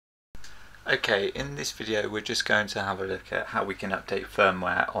Okay, in this video we're just going to have a look at how we can update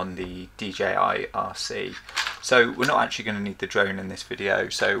firmware on the DJI RC. So we're not actually going to need the drone in this video,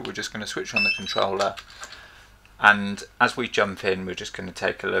 so we're just going to switch on the controller, and as we jump in we're just going to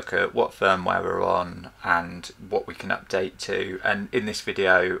take a look at what firmware we're on and what we can update to. And in this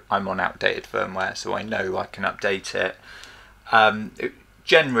video I'm on outdated firmware, so I know I can update it.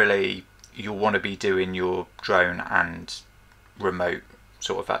 Generally you'll want to be doing your drone and remote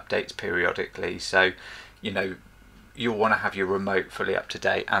sort of updates periodically, so you'll want to have your remote fully up to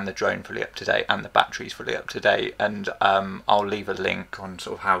date and the drone fully up to date and the batteries fully up to date, and I'll leave a link on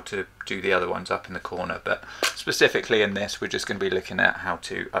sort of how to do the other ones up in the corner, but specifically in this we're just going to be looking at how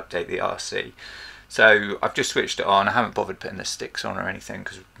to update the RC. So I've just switched it on. I haven't bothered putting the sticks on or anything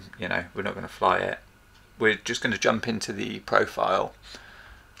because we're not going to fly it. We're just going to jump into the profile,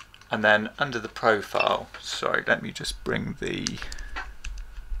 and then under the profile, sorry, let me just bring the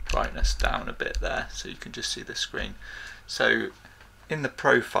brightness down a bit there so you can just see the screen. So in the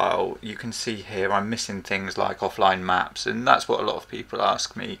profile you can see here I'm missing things like offline maps, and that's what a lot of people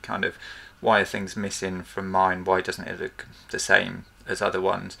ask me, kind of why are things missing from mine, why doesn't it look the same as other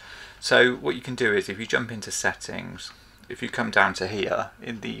ones. So what you can do is if you jump into settings, if you come down to here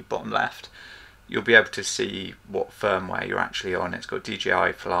in the bottom left, you'll be able to see what firmware you're actually on. It's got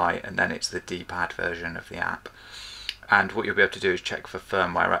DJI Fly and then it's the D-pad version of the app. And what you'll be able to do is check for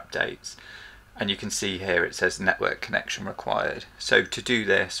firmware updates, and you can see here it says network connection required. So to do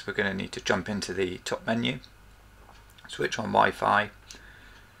this we're going to need to jump into the top menu, switch on Wi-Fi,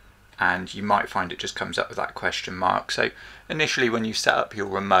 and you might find it just comes up with that question mark. So initially when you set up your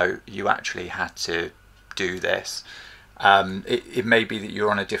remote you actually had to do this. It may be that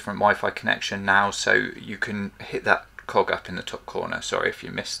you're on a different Wi-Fi connection now, so you can hit that cog up in the top corner. Sorry if you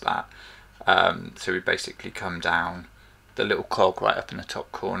missed that. So we basically come down, the little cog right up in the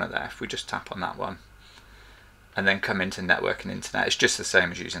top corner there, if we just tap on that one and then come into network and internet, it's just the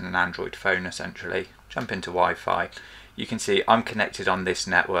same as using an Android phone essentially. Jump into Wi-Fi, you can see I'm connected on this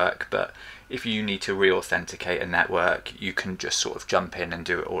network, but if you need to re-authenticate a network you can just sort of jump in and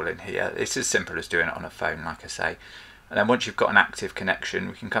do it all in here. It's as simple as doing it on a phone, like I say. And then once you've got an active connection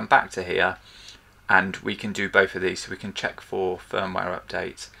we can come back to here and we can do both of these, so we can check for firmware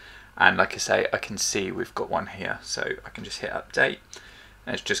updates. And like I say, I can see we've got one here, so I can just hit update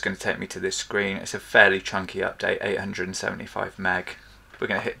and it's just going to take me to this screen. It's a fairly chunky update, 875 meg. We're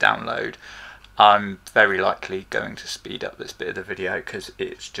going to hit download. I'm very likely going to speed up this bit of the video because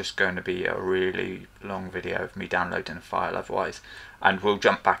it's just going to be a really long video of me downloading a file otherwise, and we'll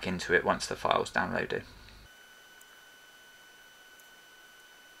jump back into it once the file's downloaded.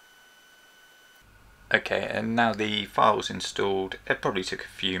 Okay, and now the file's installed. It probably took a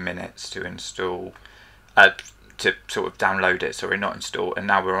few minutes to install, to sort of download it, sorry, not install, and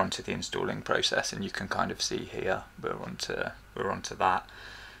now we're onto the installing process, and you can kind of see here we're onto that.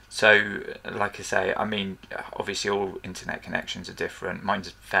 So like I say, I mean obviously all internet connections are different. Mine's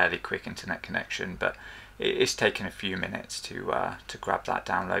a fairly quick internet connection, but it's taken a few minutes to grab that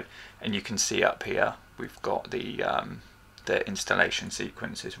download, and you can see up here we've got the installation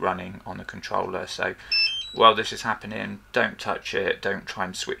sequence is running on the controller. So while this is happening, don't touch it, don't try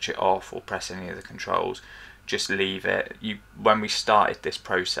and switch it off or press any of the controls, just leave it. When we started this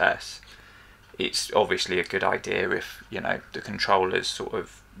process, it's obviously a good idea if the controller's sort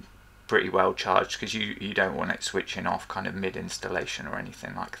of pretty well charged, because you don't want it switching off kind of mid installation or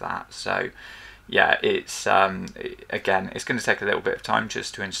anything like that. So yeah, it's again, it's going to take a little bit of time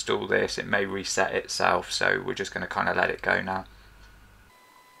just to install this. It may reset itself, so we're just going to kind of let it go now.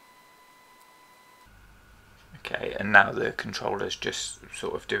 Okay, and now the controller's just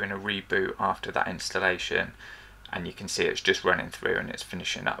sort of doing a reboot after that installation, and you can see it's just running through and it's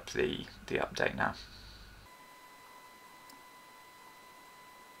finishing up the update now.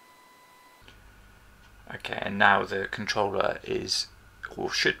 Okay, and now the controller is,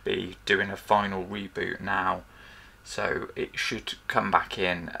 or should be, doing a final reboot now, so it should come back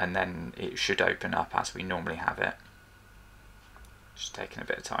in and then it should open up as we normally have it. Just taking a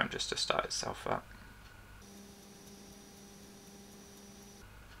bit of time just to start itself up.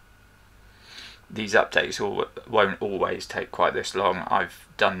 These updates won't always take quite this long. I've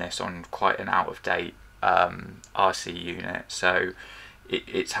done this on quite an out-of-date RC unit, so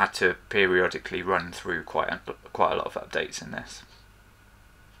it's had to periodically run through quite a lot of updates in this.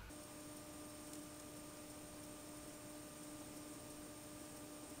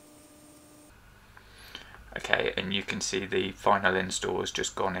 Okay, and you can see the final install has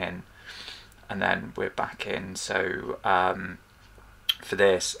just gone in and then we're back in. So for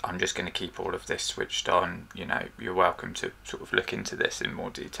this, I'm just going to keep all of this switched on. You know, you're welcome to sort of look into this in more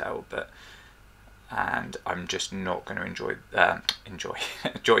detail, and I'm just not going to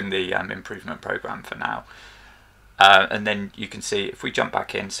join the improvement program for now. And then you can see if we jump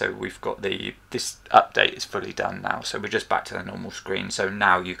back in, so we've got this update is fully done now, so we're just back to the normal screen. So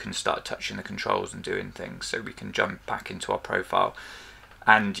now you can start touching the controls and doing things. So we can jump back into our profile,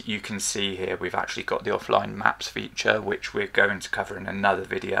 and you can see here we've actually got the offline maps feature, which we're going to cover in another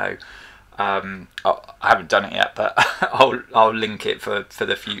video. I haven't done it yet, but I'll link it for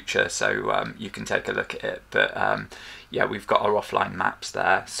the future, so you can take a look at it. But yeah, we've got our offline maps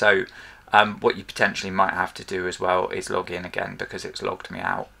there. So what you potentially might have to do as well is log in again, because it's logged me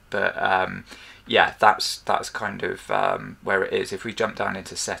out. But yeah, that's kind of where it is. If we jump down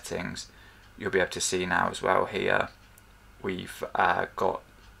into settings, you'll be able to see now as well here we've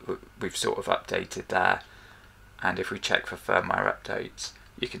sort of updated there. And if we check for firmware updates,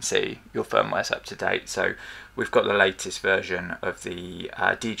 you can see your firmware's up to date. So we've got the latest version of the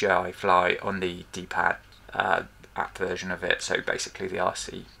DJI Fly on the D-pad app version of it, so basically the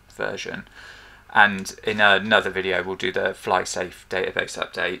RC version. And in another video we'll do the FlySafe database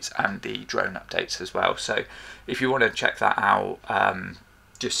updates and the drone updates as well. So if you want to check that out,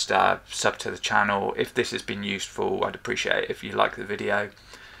 just sub to the channel. If this has been useful, I'd appreciate it if you like the video,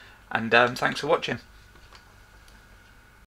 and thanks for watching.